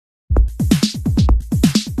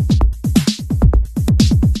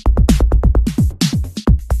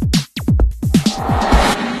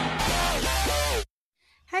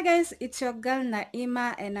guys, it's your girl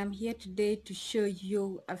Naima, and I'm here today to show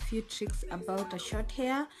you a few tricks about a short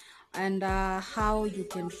hair and how you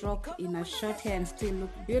can rock in a short hair and still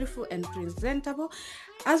look beautiful and presentable.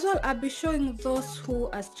 As well, I'll be showing those who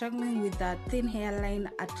are struggling with a thin hairline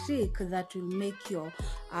a trick that will make your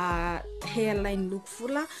hairline look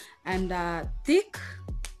fuller and thick,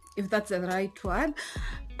 if that's the right word.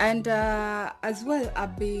 And as well, I'll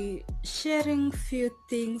be sharing few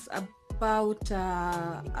things about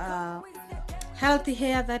healthy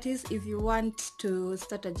hair, that is, if you want to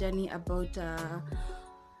start a journey about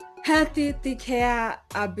healthy thick hair.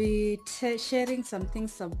 I'll be sharing some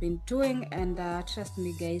things I've been doing, and trust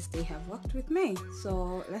me guys, they have worked with me.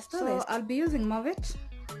 So let's do this. I'll be using Movit,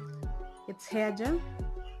 it's hair gel,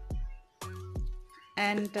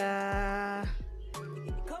 and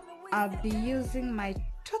I'll be using my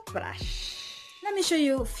toothbrush. Let me show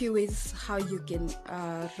you a few ways how you can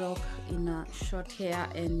rock in a short hair,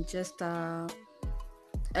 and just a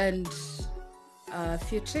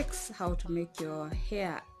few tricks how to make your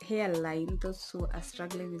hairline, those who are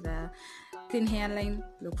struggling with a thin hairline,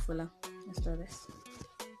 look fuller. Let's do this.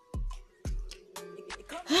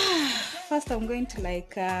 First, I'm going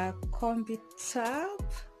to comb it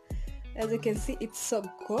up. As you can see, it's so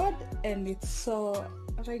good, and it's so,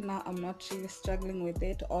 right now I'm not really struggling with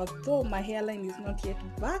it, although my hairline is not yet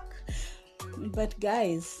back. But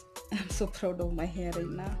guys, I'm so proud of my hair right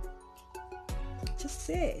now. Just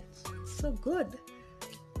say it, it's so good.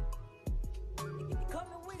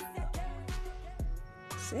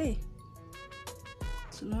 Say,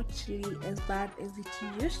 it's not really as bad as it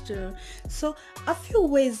used to. So a few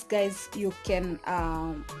ways guys you can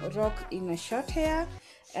rock in a short hair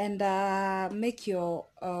and make your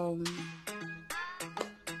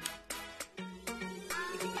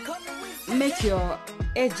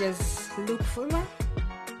edges look fuller.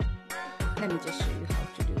 Let me just show you how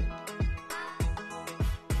to do it.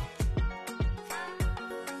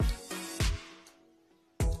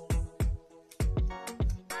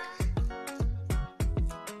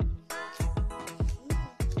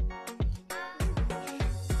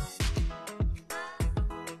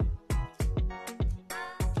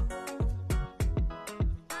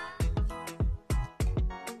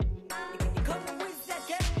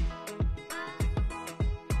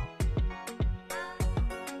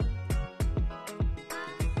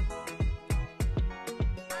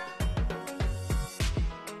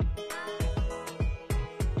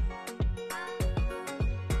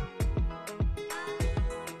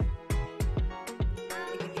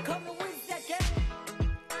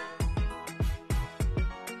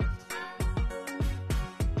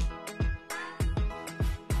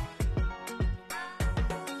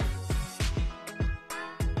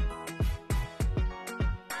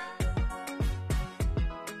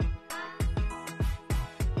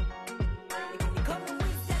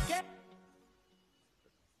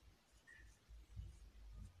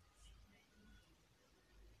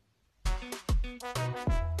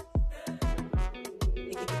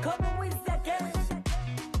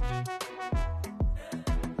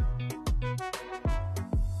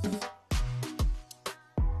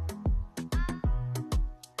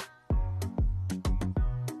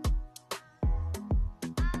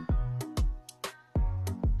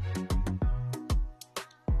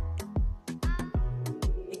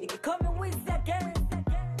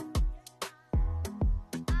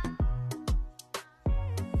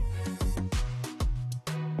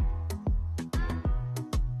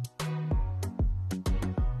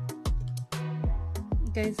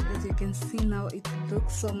 Guys, as you can see now, it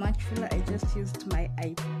looks so much fuller. I just used my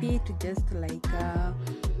IP to just and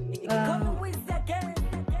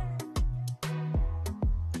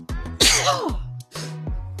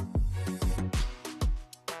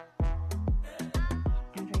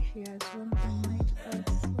right here as well, I might add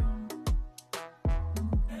some.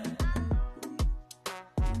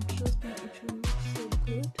 And trust me, it will look so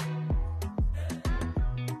good.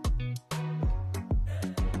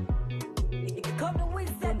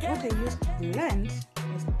 What I use to blend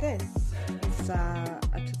is this. It's a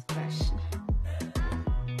toothbrush.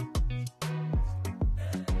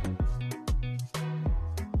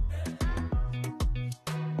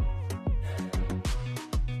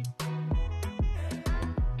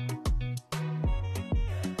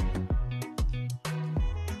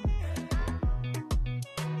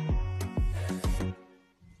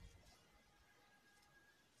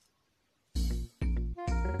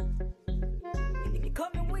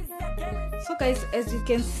 So guys, as you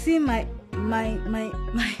can see, my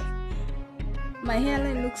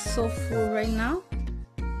hairline looks so full right now,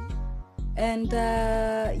 and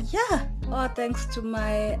yeah, all thanks to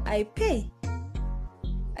my IP.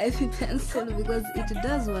 ip pencil because it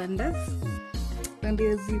does wonders. And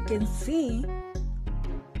as you can see,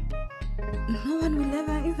 no one will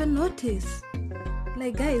ever even notice.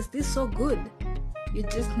 Like, guys, this is so good. You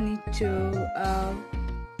just need to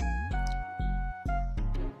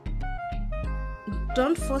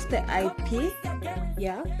don't force the ip.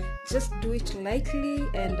 Yeah, just do it lightly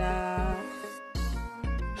and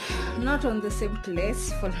not on the same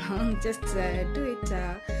place for long. Just do it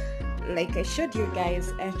like I showed you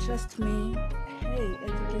guys, and trust me, hey, as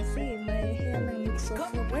you can see, my hairline looks so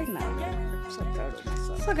full right now. I'm so proud of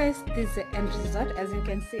myself. So guys, this is the end result. As you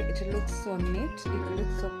can see, it looks so neat, it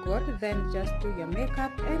looks so good. Then just do your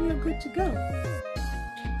makeup and you're good to go.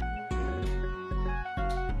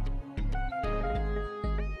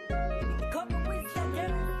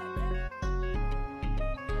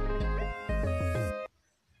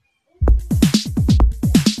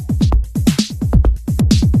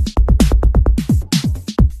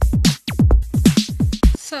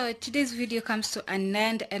 So today's video comes to an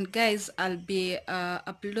end, and guys, I'll be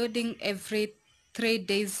uploading every 3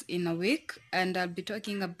 days in a week, and I'll be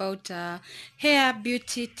talking about hair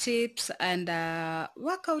beauty tips and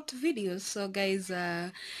workout videos. So guys,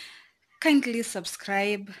 kindly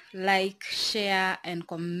subscribe, like, share and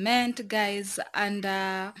comment, guys, and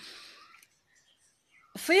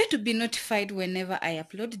for you to be notified whenever I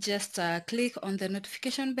upload, just click on the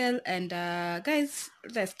notification bell. And guys,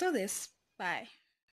 let's do this. Bye.